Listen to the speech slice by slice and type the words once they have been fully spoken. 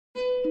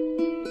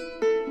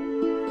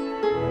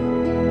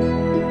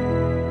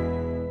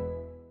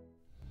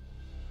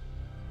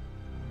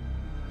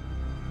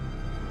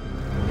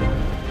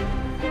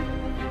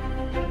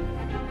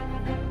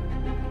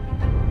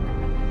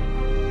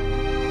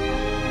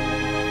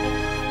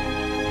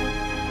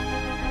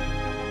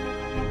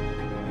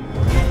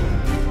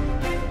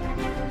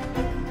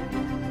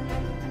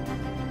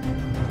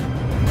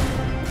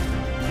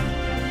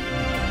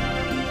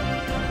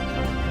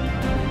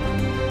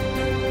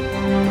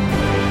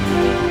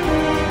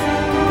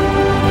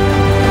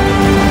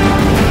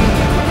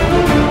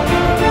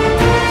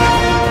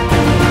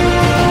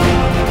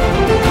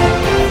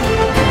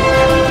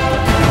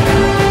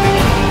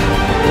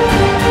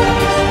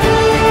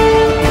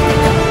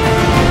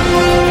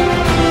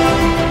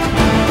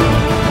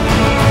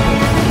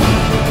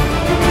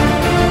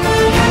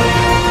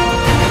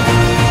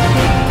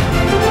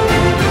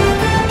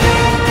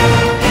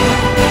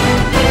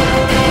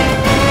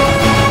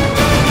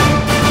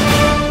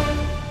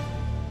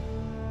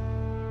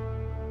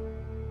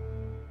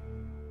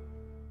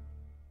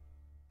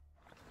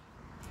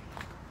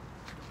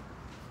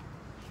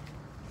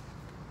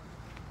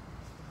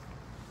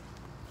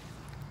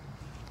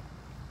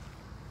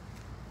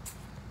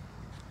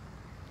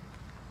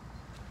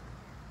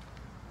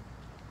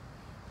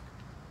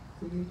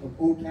singing of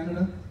O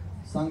Canada,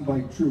 sung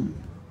by True.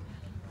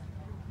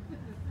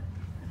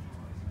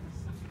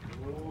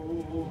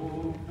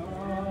 O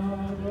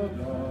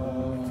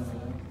Canada,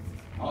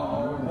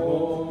 our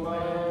home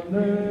and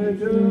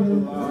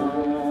native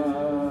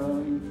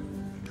land,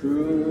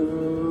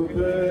 true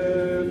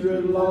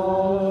patriot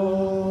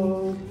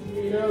love,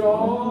 in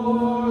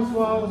ours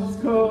was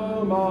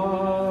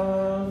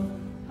command,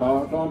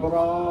 car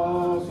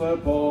t'embrasse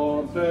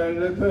porter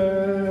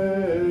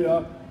l'épée,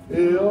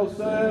 il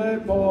sait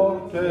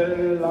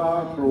porter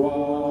la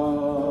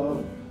croix.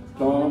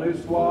 Ton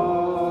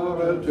histoire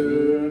est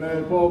une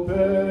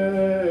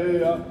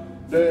épopée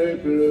des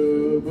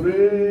plus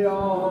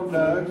brillants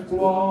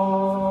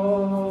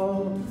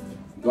exploits.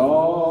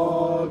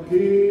 God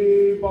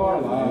keep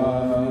our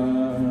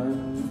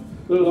land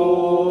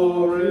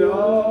glorious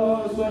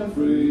and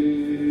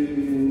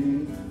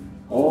free.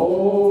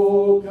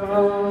 O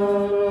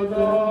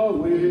Canada,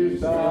 we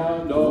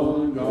stand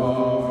on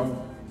guard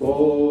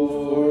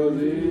for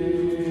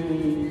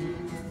thee.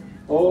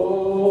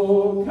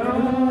 O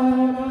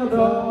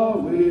Canada,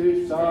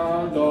 we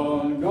stand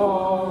on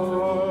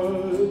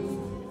guard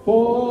for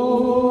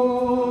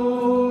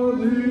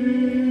thee.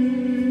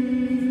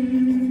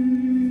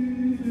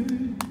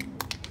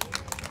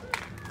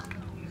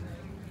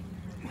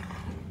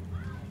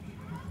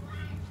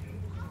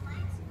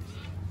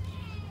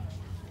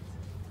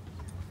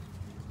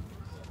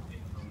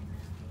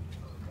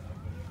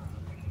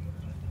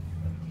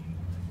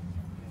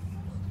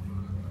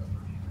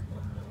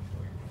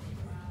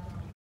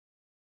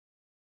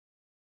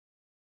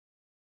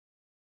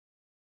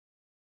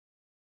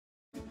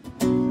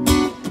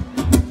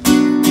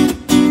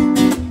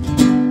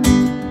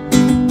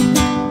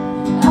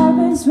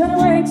 Spent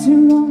way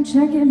too long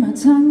checking my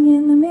tongue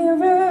in the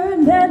mirror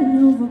and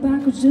bending over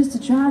backwards just to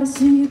try to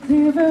see it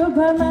clearer,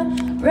 but my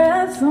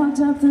breath fogged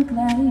up the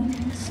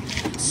glass.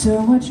 So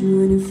I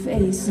drew a new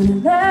face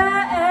and I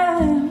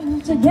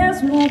laughed. I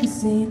guess what I was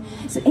saying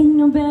is there ain't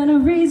no better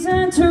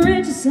reason to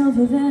rid yourself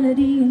of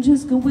vanity and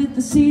just go with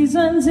the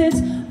seasons. It's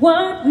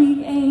what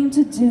we aim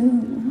to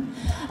do.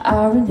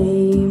 Our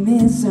name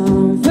is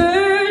our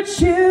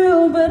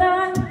virtue, but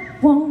I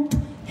won't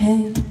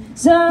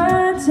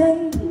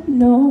hesitate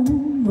no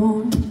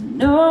more,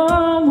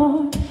 no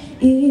more.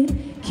 It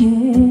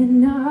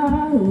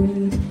cannot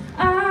wait.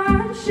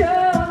 I'm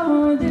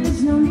sure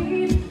there's no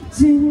need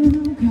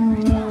to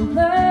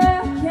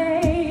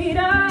complicate.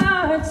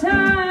 Our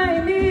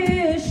time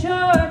is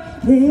short.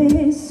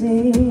 This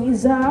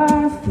is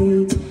our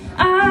fate.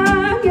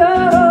 I'm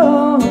yours.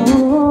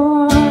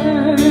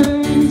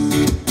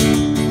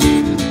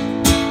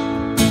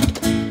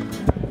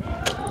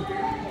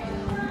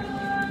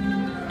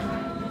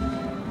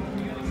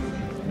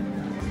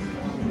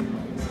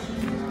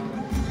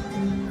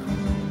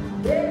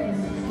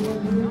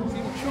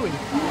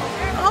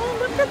 Oh,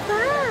 look at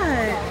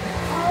that!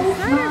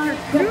 That is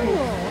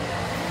cool!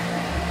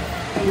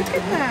 Look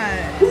at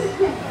that!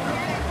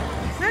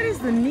 That is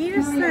the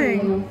neatest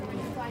thing.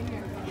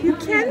 You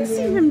can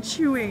see him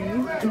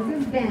chewing. This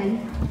is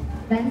Ben.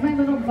 Ben's my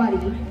little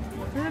buddy.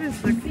 That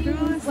is the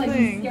coolest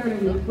thing.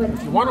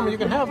 If you want him, you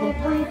can have him.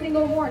 Every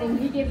single morning,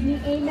 he gives me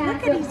a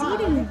Look at he's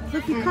eating.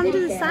 Look, you come to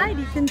the side,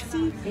 you can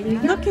see.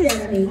 Look,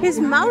 his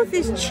mouth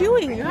is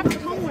chewing. You have to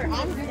come where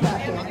I'm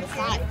standing on the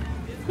side.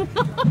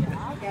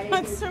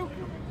 That's so cool.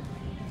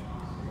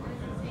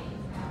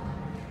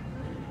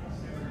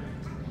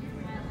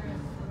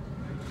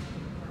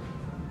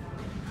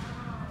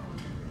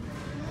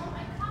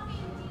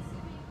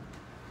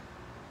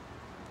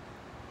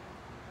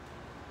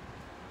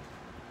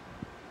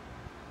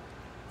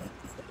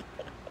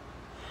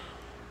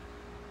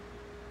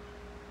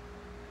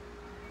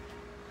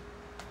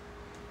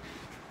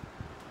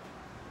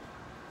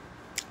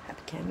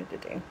 Happy Canada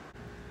Day.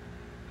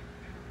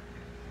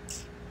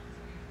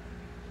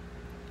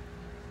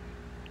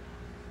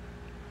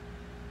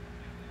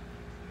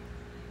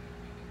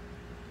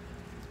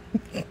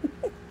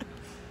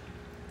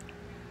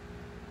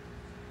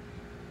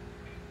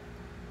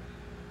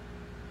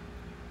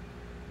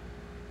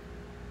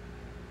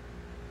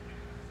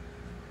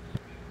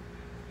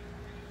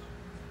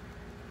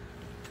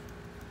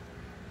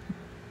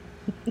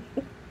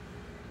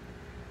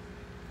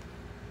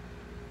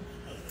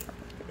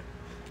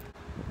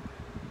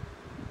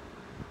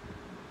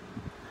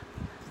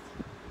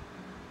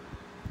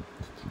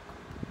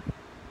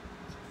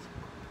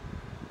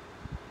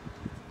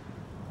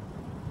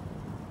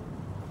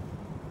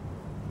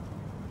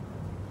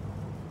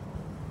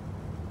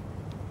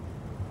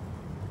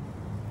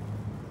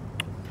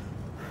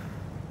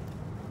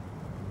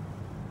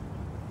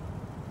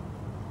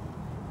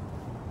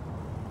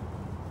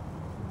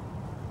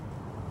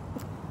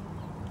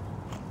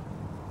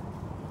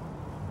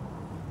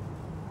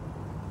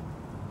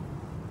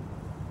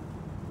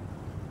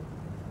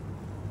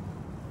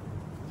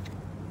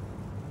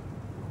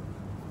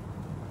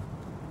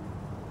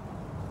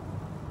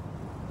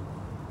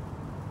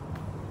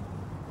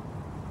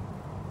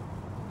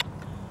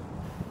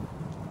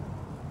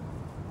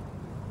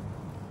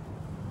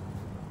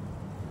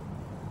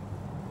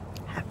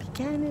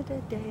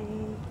 Canada Day.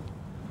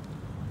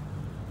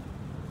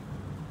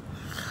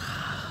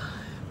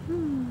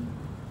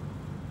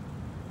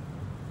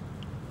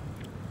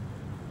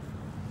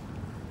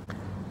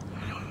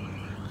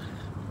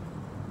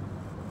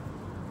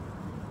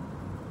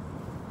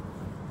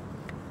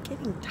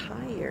 Getting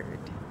tired.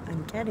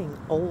 I'm getting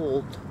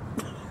old.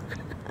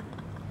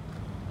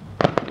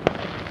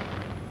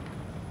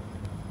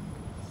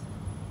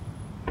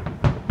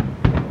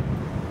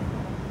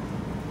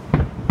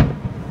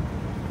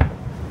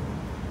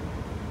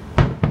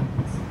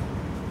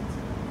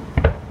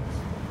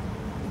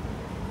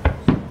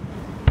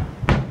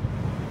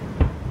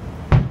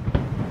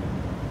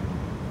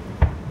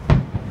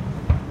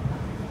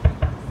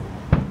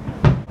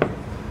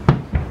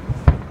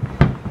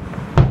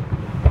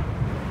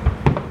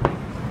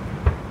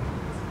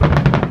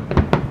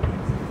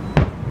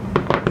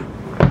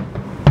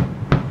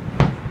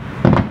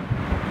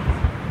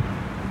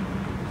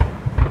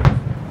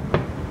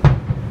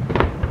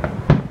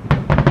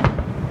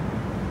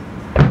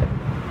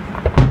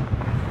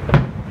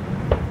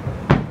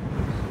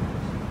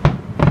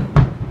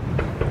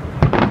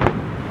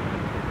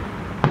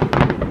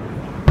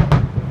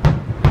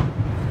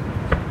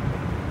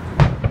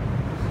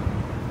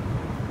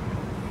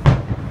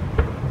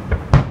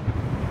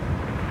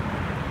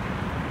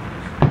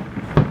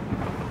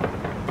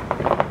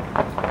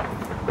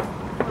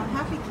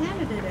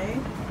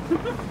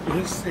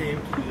 The same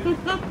to you.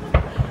 I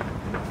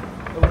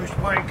wish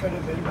mine could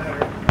have been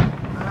better.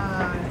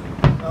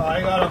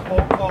 I got a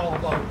phone call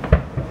about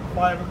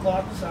 5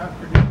 o'clock this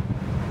afternoon.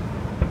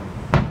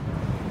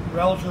 A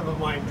relative of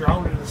mine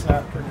drowned this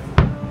afternoon.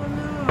 Oh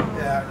no.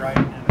 Yeah, right,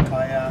 in a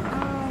kayak.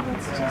 Oh,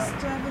 that's just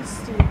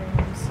devastating.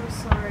 I'm so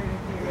sorry to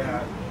hear.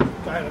 Yeah,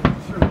 kind of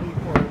threw me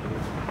for it.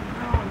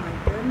 Oh my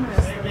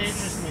goodness. Same age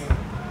as me.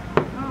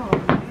 Oh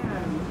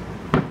man.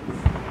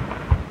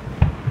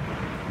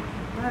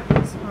 That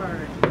is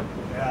hard.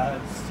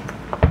 Yeah, it's...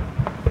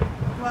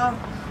 Well,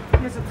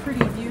 here's a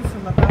pretty view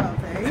from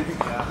above, eh?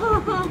 Yeah.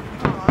 Aw.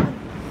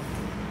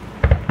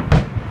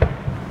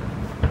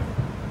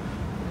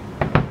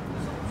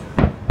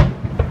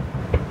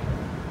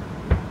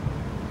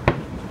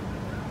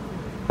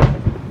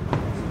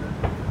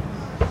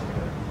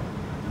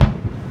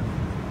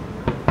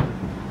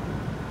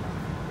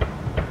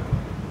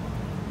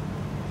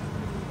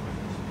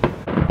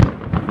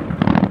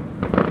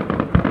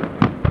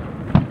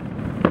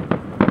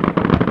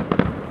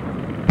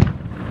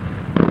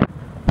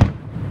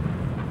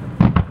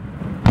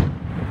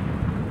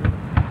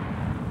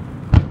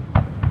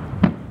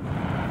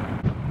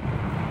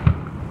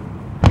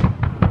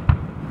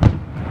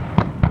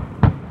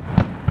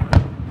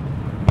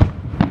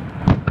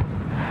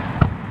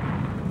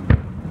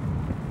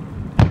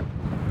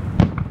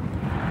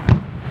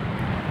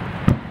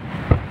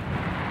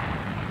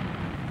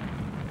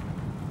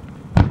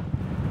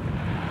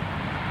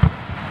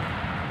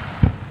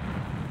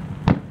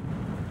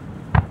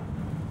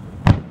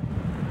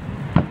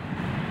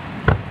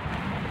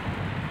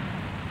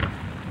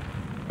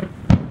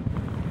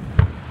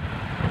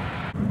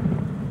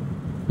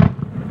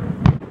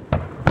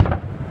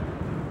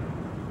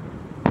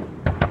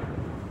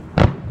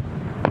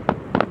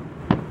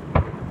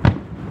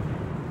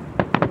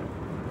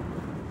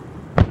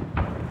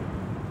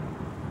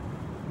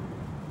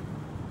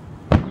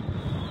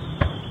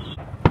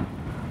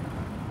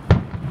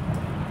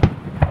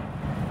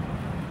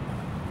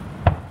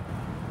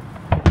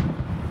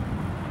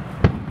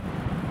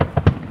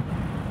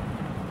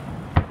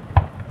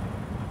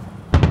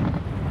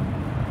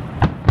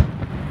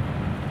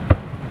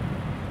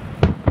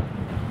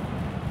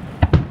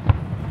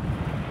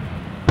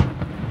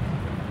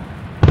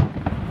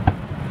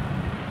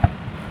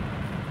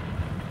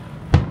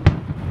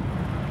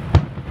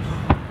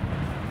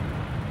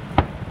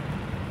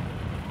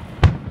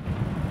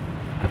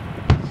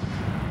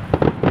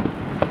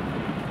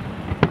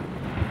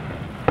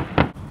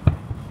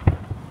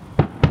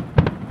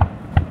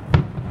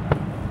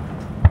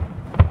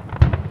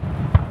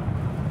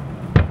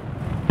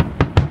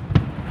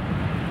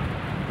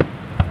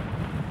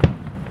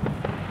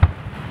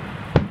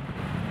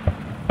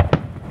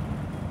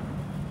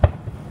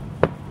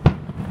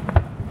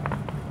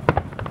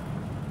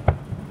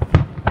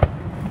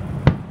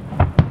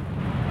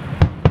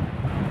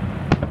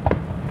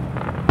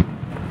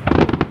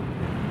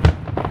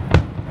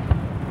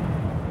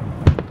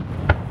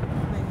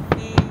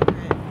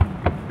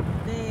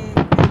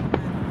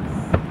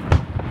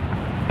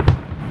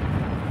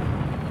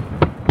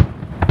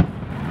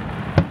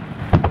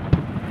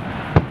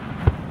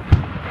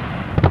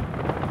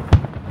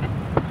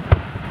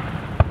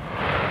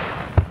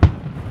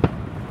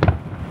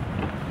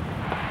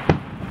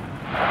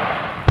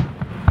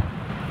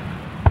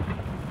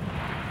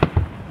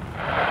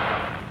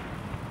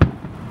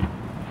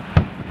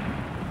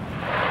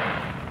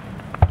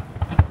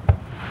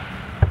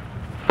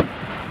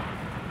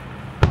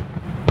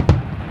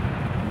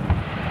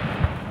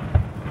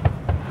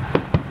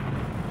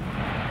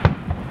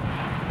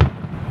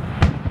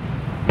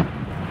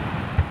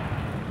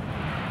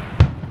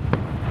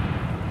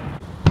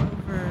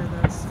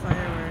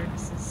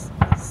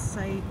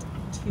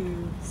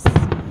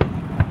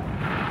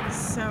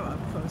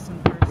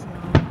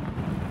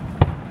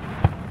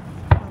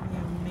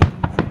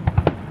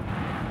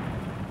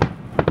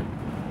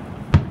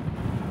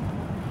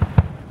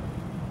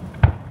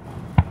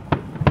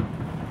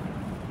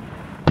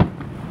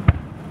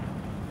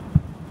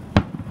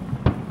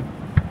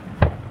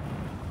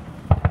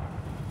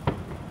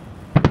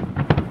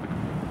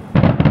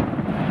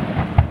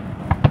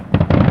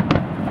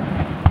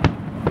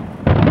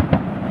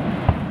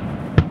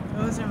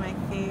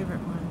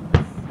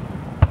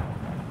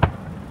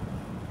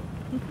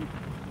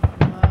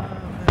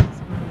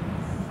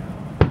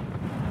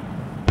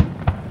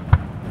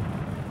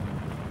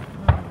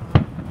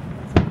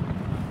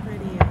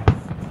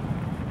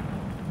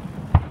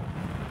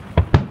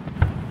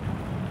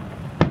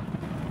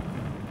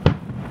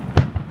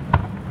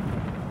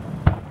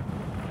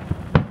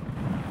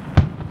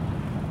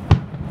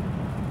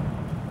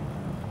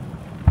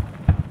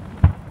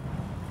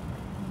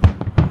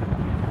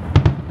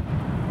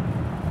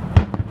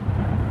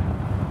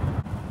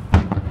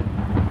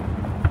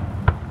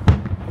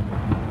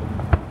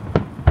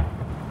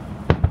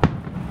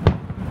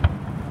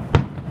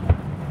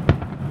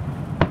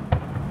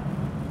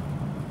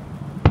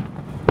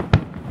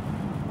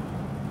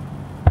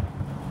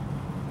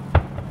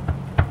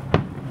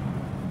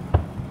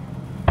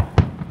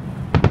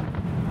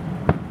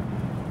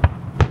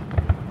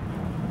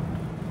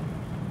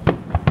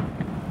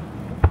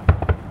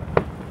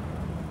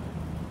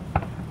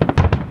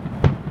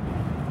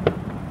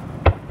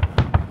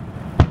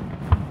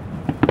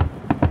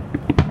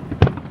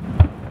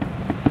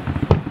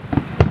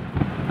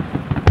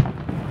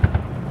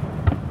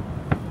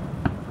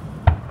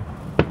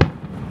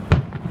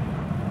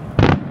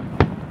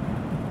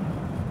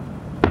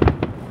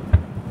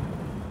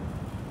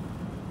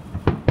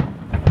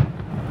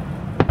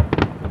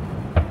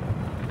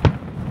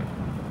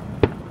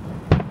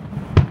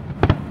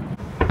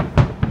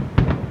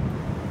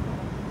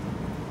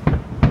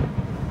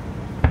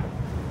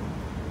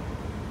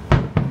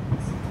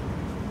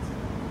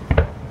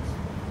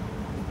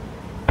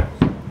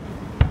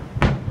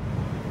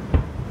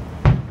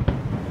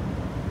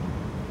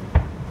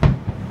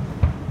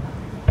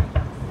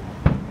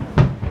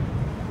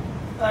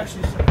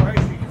 actually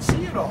surprised you can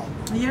see it all.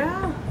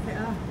 Yeah,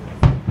 yeah.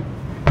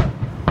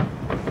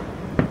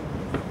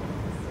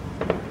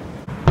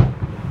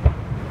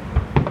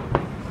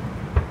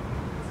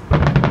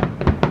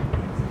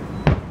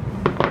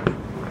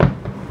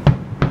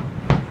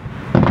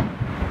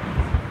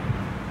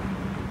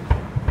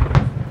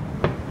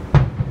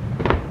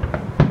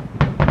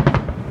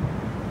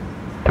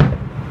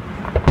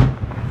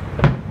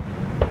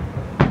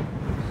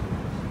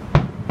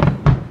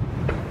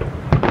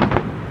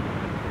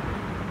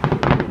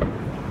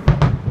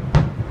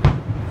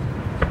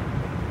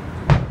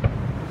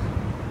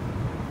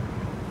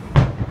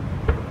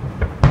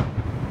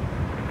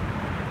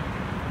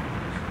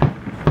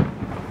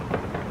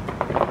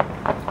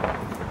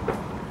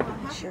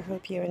 Sure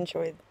hope you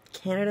enjoyed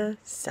Canada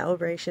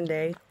Celebration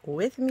Day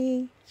with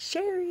me,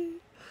 Sherry.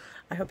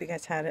 I hope you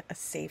guys had a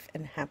safe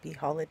and happy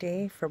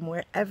holiday from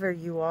wherever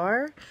you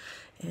are.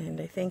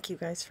 And I thank you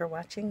guys for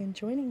watching and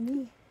joining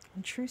me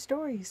on True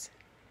Stories.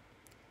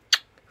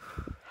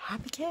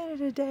 Happy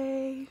Canada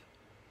Day!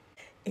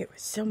 It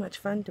was so much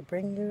fun to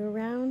bring you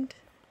around,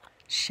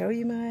 show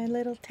you my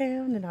little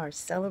town and our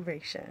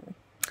celebration.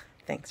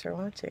 Thanks for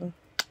watching.